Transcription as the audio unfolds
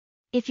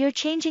If you're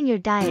changing your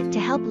diet to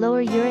help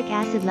lower uric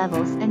acid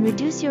levels and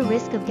reduce your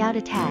risk of gout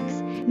attacks,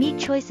 meat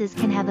choices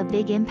can have a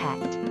big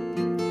impact.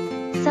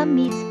 Some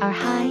meats are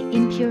high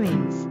in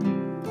purines.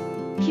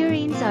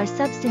 Purines are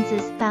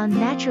substances found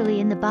naturally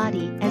in the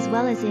body as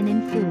well as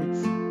in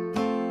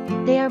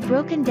foods. They are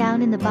broken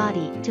down in the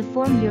body to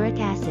form uric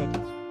acid.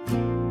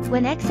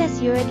 When excess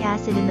uric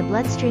acid in the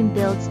bloodstream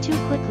builds too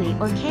quickly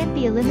or can't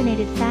be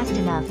eliminated fast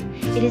enough,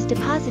 it is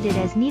deposited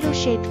as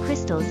needle-shaped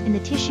crystals in the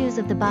tissues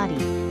of the body,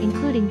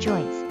 including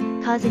joints,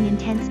 causing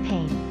intense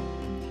pain.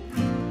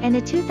 And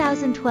a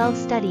 2012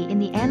 study in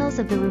the Annals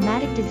of the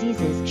Rheumatic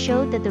Diseases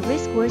showed that the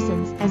risk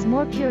worsens as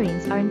more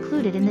purines are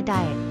included in the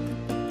diet.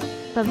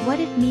 But what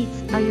if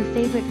meats are your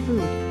favorite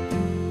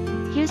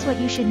food? Here's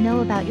what you should know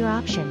about your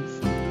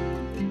options.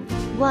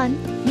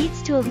 1.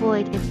 Meats to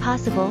avoid if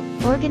possible: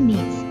 organ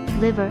meats,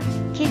 liver,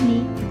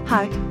 kidney,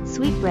 heart,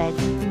 sweetbreads,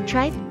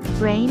 tripe,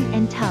 brain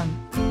and tongue,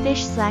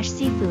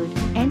 fish/seafood,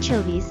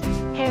 anchovies,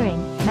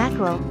 herring,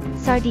 mackerel,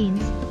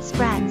 sardines,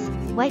 sprats,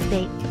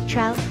 whitebait,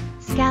 trout,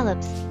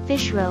 scallops,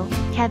 fish roe,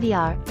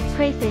 caviar,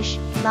 crayfish,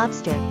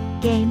 lobster,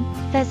 game,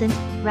 pheasant,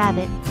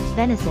 rabbit,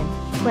 venison,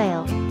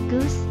 quail,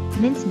 goose,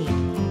 mincemeat,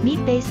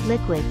 meat-based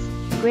liquids,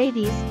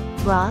 gravies,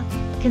 broth,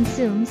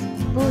 consumes,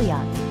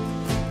 bouillon.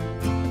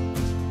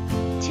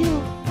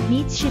 2.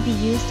 Meats should be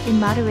used in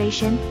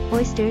moderation: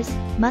 oysters,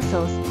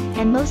 mussels,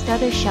 and most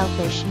other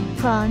shellfish,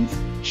 prawns,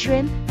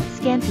 shrimp,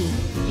 scampi,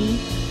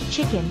 beef,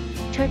 chicken,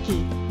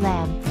 turkey,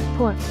 lamb,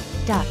 pork,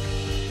 duck.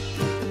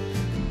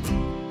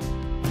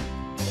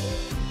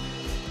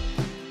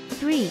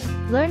 3.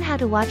 Learn how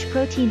to watch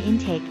protein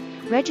intake.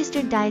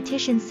 Registered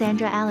dietitian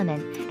Sandra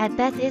Allanen, at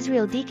Beth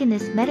Israel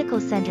Deaconess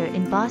Medical Center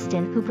in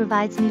Boston, who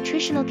provides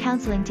nutritional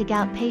counseling to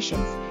gout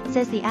patients,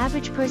 says the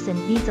average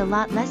person needs a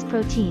lot less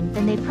protein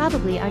than they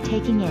probably are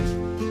taking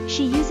in.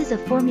 She uses a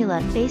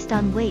formula based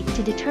on weight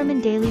to determine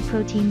daily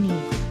protein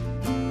needs.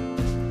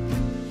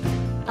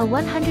 A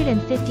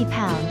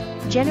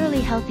 150-pound,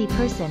 generally healthy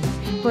person,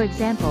 for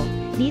example,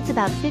 needs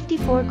about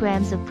 54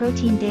 grams of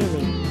protein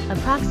daily,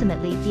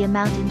 approximately the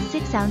amount in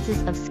 6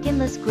 ounces of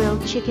skinless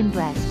grilled chicken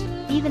breast,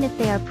 even if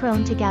they are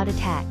prone to gout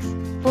attacks.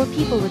 For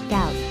people with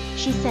gout,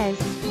 she says,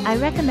 I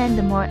recommend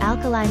the more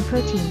alkaline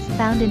proteins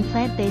found in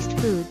plant-based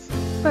foods,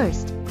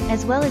 first,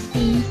 as well as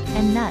beans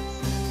and nuts,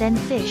 then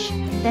fish,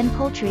 then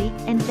poultry,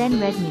 and then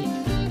red meat.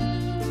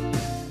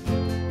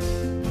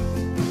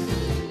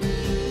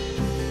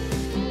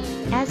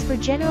 As for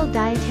general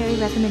dietary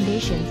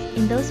recommendations,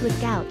 in those with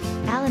gout,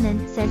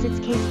 Allanen says it's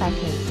case by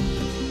case.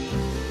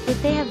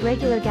 If they have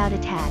regular gout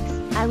attacks,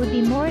 I would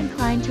be more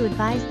inclined to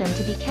advise them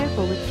to be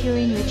careful with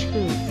purine-rich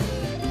foods.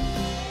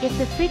 If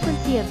the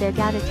frequency of their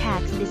gout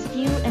attacks is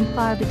few and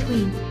far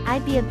between,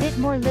 I'd be a bit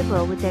more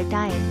liberal with their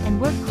diet and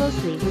work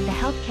closely with the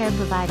healthcare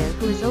provider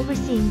who is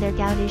overseeing their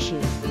gout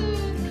issues.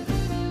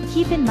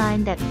 Keep in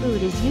mind that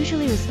food is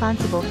usually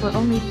responsible for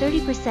only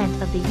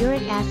 30% of the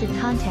uric acid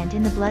content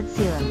in the blood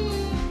serum.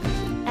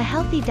 A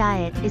healthy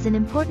diet is an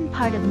important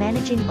part of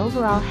managing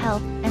overall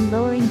health and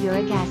lowering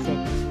uric acid.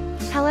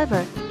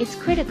 However, it's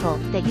critical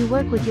that you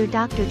work with your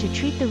doctor to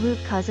treat the root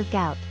cause of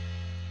gout.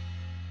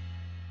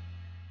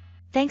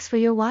 Thanks for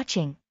your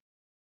watching.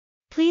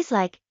 Please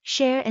like,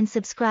 share and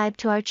subscribe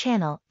to our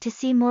channel to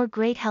see more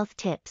great health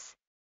tips.